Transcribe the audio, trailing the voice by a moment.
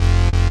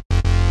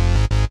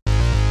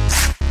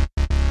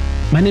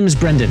My name is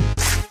Brendan,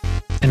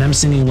 and I'm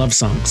singing love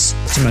songs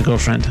to my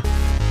girlfriend.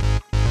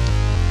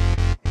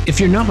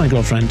 If you're not my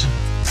girlfriend,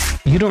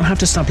 you don't have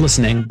to stop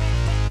listening,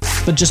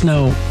 but just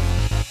know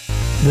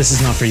this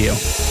is not for you.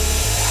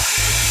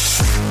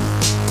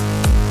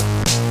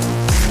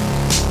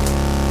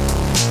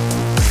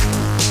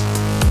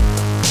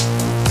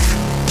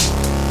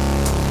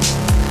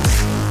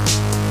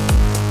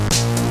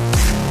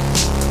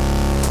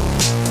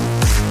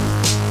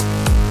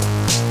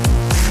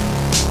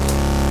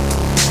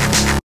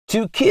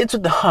 Two kids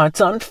with the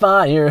hearts on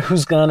fire,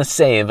 who's gonna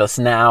save us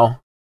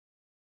now?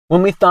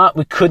 When we thought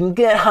we couldn't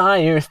get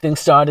higher, things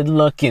started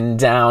looking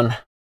down.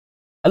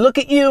 I look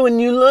at you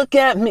and you look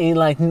at me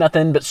like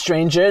nothing but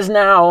strangers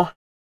now.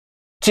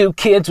 Two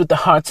kids with the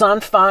hearts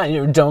on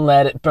fire, don't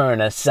let it burn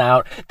us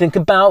out. Think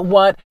about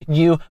what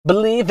you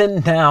believe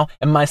in now.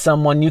 Am I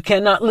someone you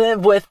cannot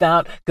live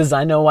without? 'Cause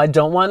I know I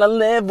don't wanna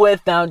live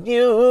without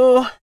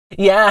you.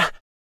 Yeah.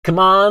 Come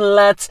on,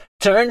 let's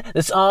turn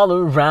this all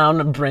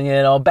around. Bring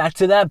it all back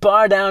to that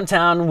bar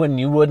downtown when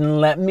you wouldn't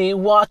let me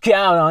walk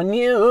out on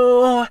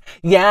you.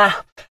 Yeah,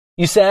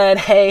 you said,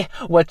 hey,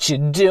 what you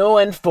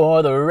doing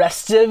for the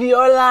rest of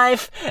your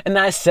life? And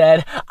I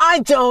said, I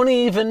don't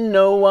even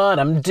know what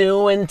I'm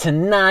doing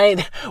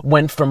tonight.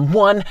 Went from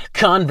one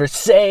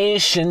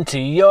conversation to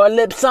your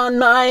lips on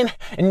mine.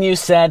 And you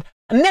said,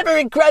 I never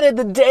regretted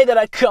the day that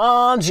I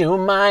called you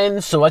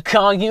mine, so I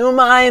call you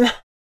mine.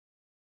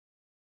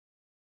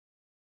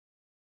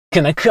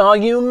 Can I call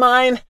you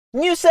mine?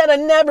 You said I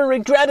never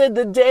regretted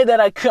the day that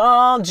I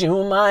called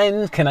you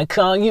mine. Can I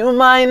call you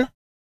mine?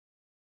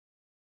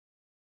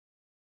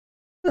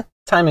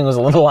 Timing was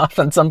a little off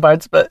on some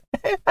parts, but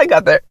I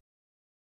got there.